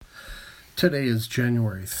Today is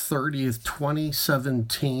January 30th,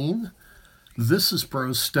 2017. This is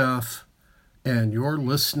Bro Stuff, and you're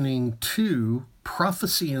listening to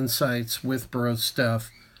Prophecy Insights with Bro Stuff,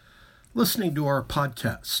 listening to our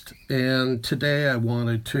podcast. And today I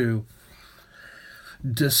wanted to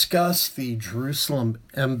discuss the Jerusalem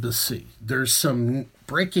embassy. There's some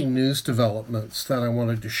breaking news developments that I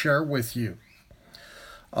wanted to share with you.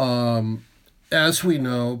 As we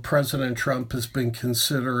know, President Trump has been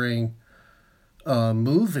considering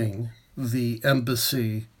moving the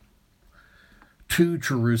embassy to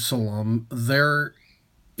Jerusalem. There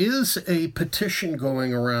is a petition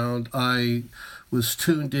going around. I was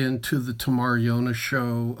tuned in to the Tamar Yona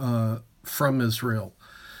show from Israel,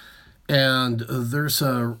 and there's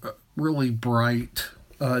a really bright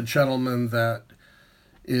gentleman that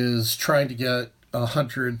is trying to get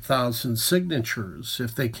 100,000 signatures.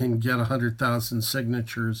 If they can get 100,000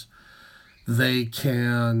 signatures, they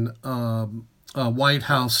can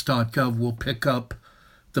whitehouse.gov will pick up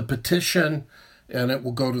the petition and it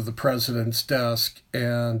will go to the president's desk,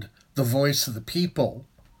 and the voice of the people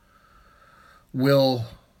will,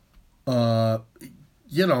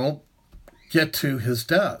 get to his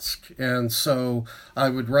desk. And so I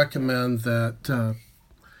would recommend that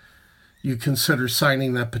you consider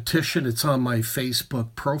signing that petition. It's on my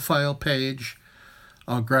Facebook profile page.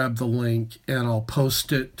 I'll grab the link and I'll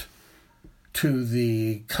post it to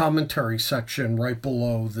the commentary section right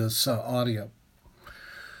below this audio.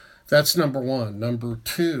 That's number one. Number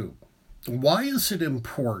two, why is it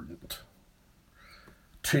important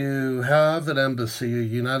to have an embassy, a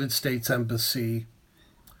United States embassy,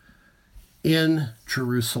 in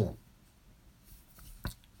Jerusalem?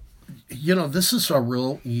 This is a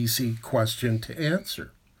real easy question to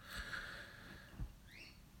answer.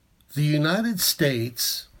 The United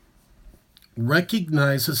States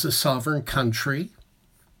recognizes a sovereign country,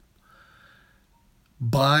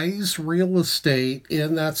 buys real estate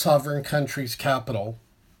in that sovereign country's capital,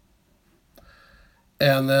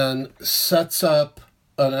 and then sets up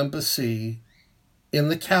an embassy in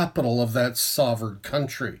the capital of that sovereign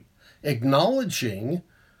country, acknowledging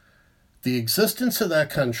the existence of that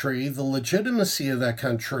country, the legitimacy of that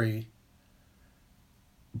country,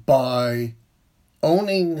 by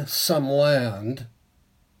owning some land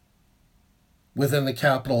within the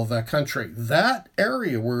capital of that country. That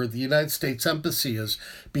area where the United States Embassy is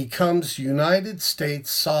becomes United States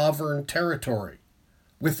sovereign territory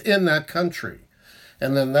within that country.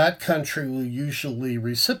 And then that country will usually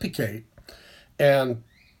reciprocate and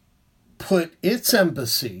put its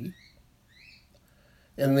embassy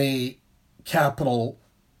in the capital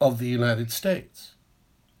of the United States,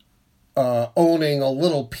 owning a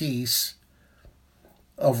little piece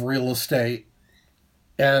of real estate.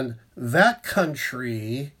 And that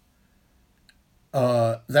country's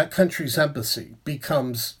embassy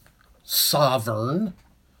becomes sovereign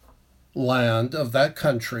land of that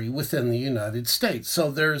country within the United States.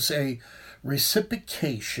 So there's a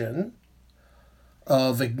reciprocation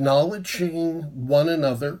of acknowledging one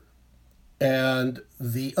another and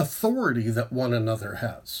the authority that one another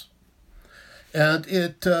has. And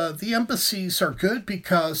the embassies are good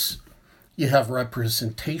because you have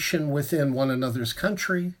representation within one another's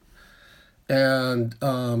country, and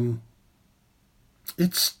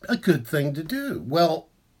it's a good thing to do. Well,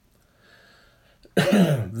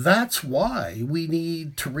 that's why we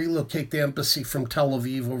need to relocate the embassy from Tel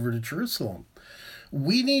Aviv over to Jerusalem.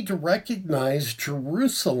 We need to recognize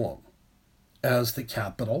Jerusalem as the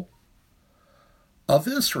capital of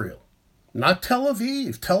Israel, not Tel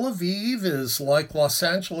Aviv. Tel Aviv is like Los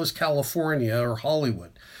Angeles, California, or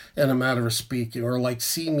Hollywood, in a matter of speaking, or like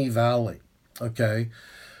Simi Valley, okay?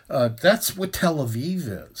 That's what Tel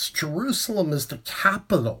Aviv is. Jerusalem is the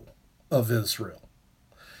capital of Israel.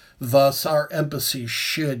 Thus, our embassy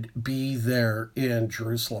should be there in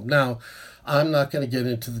Jerusalem. Now, I'm not going to get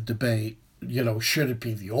into the debate, should it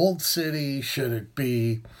be the old city? Should it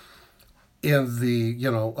be in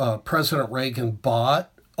the, President Reagan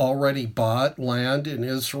already bought land in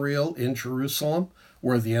Israel, in Jerusalem,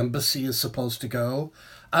 where the embassy is supposed to go.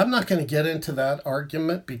 I'm not going to get into that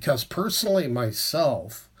argument because personally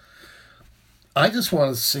myself, I just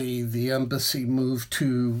want to see the embassy move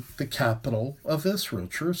to the capital of Israel,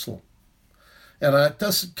 Jerusalem. And it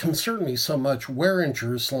doesn't concern me so much where in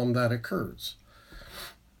Jerusalem that occurs.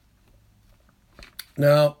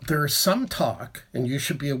 Now, there is some talk, and you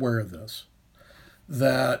should be aware of this,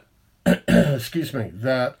 that, the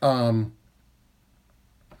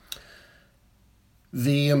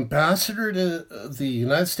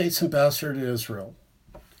United States ambassador to Israel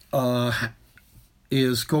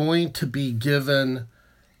is going to be given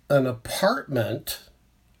an apartment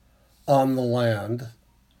on the land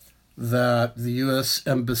that the U.S.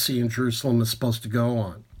 Embassy in Jerusalem is supposed to go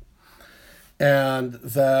on. And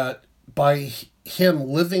that by him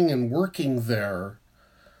living and working there,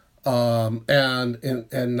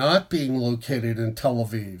 and not being located in Tel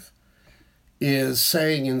Aviv, is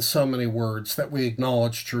saying in so many words that we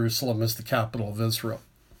acknowledge Jerusalem as the capital of Israel.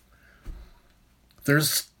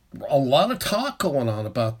 There's a lot of talk going on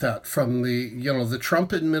about that from the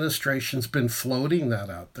Trump administration's been floating that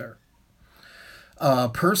out there.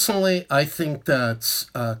 Personally, I think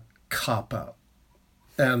that's a cop-out,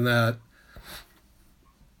 and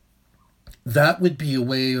that would be a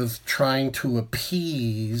way of trying to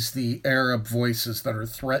appease the Arab voices that are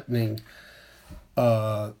threatening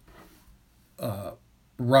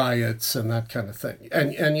riots and that kind of thing.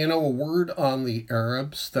 And a word on the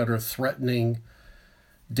Arabs that are threatening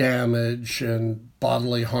damage and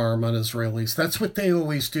bodily harm on Israelis. That's what they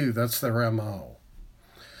always do. That's their MO.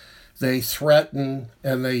 They threaten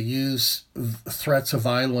and they use threats of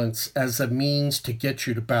violence as a means to get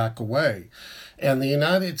you to back away. And the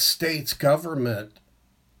United States government,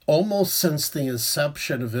 almost since the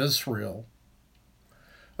inception of Israel,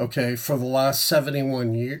 for the last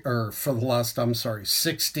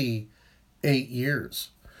 68 years,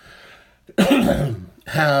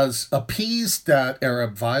 has appeased that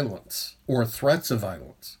Arab violence or threats of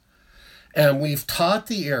violence. And we've taught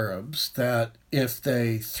the Arabs that if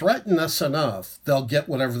they threaten us enough, they'll get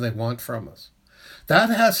whatever they want from us. That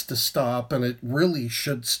has to stop, and it really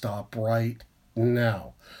should stop right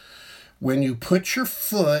now. When you put your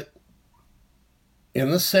foot in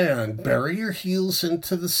the sand, bury your heels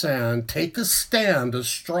into the sand, take a stand, a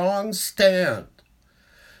strong stand,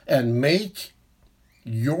 and make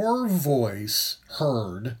your voice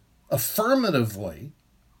heard affirmatively,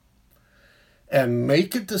 and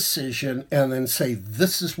make a decision and then say,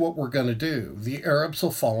 this is what we're going to do, the Arabs will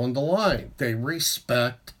fall into line. They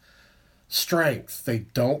respect strength. They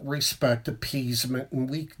don't respect appeasement and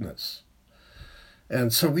weakness.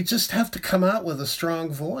 And so we just have to come out with a strong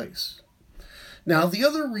voice. Now, the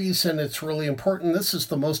other reason it's really important, this is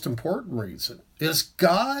the most important reason, is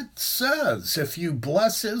God says if you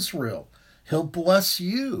bless Israel, he'll bless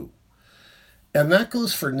you. And that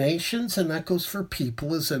goes for nations, and that goes for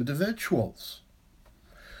people as individuals.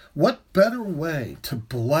 What better way to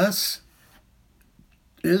bless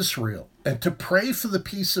Israel and to pray for the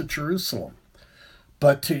peace of Jerusalem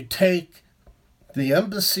but to take the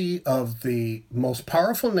embassy of the most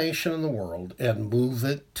powerful nation in the world and move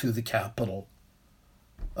it to the capital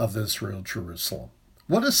of Israel, Jerusalem?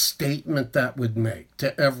 What a statement that would make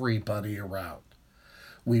to everybody around.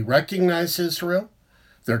 We recognize Israel,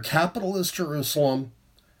 their capital is Jerusalem,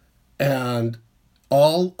 and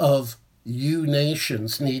all of you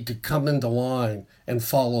nations need to come into line and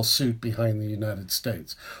follow suit behind the United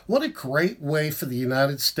States. What a great way for the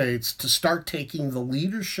United States to start taking the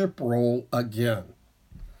leadership role again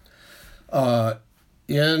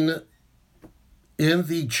in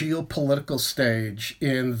the geopolitical stage,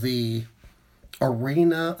 in the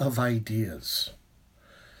arena of ideas.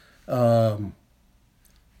 Now,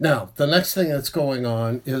 the next thing that's going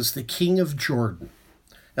on is the King of Jordan,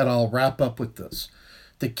 and I'll wrap up with this.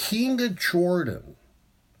 The King of Jordan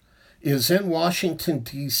is in Washington,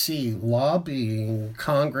 D.C., lobbying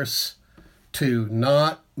Congress to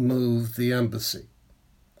not move the embassy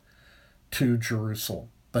to Jerusalem,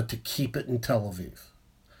 but to keep it in Tel Aviv.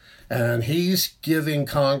 And he's giving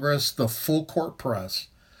Congress the full court press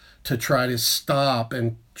to try to stop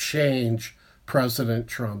and change President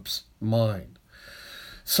Trump's mind.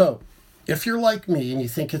 So, if you're like me and you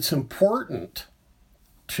think it's important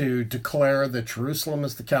to declare that Jerusalem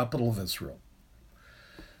is the capital of Israel,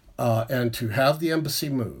 and to have the embassy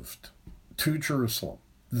moved to Jerusalem,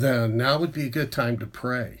 then now would be a good time to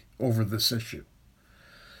pray over this issue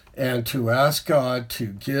and to ask God to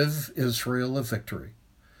give Israel a victory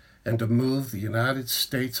and to move the United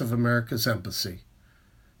States of America's embassy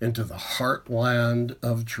into the heartland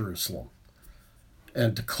of Jerusalem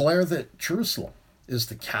and declare that Jerusalem is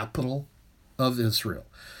the capital of Israel.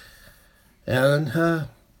 And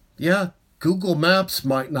Google Maps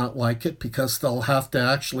might not like it because they'll have to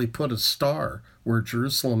actually put a star where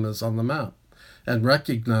Jerusalem is on the map and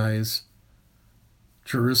recognize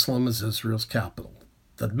Jerusalem as Israel's capital.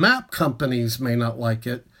 The map companies may not like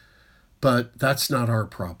it, but that's not our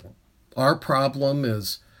problem. Our problem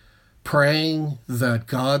is praying that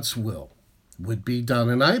God's will would be done.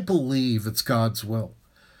 And I believe it's God's will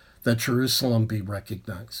that Jerusalem be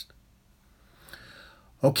recognized.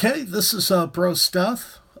 Okay, this is Bro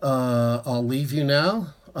Stuff. I'll leave you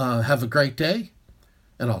now. Have a great day,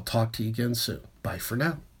 and I'll talk to you again soon. Bye for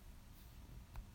now.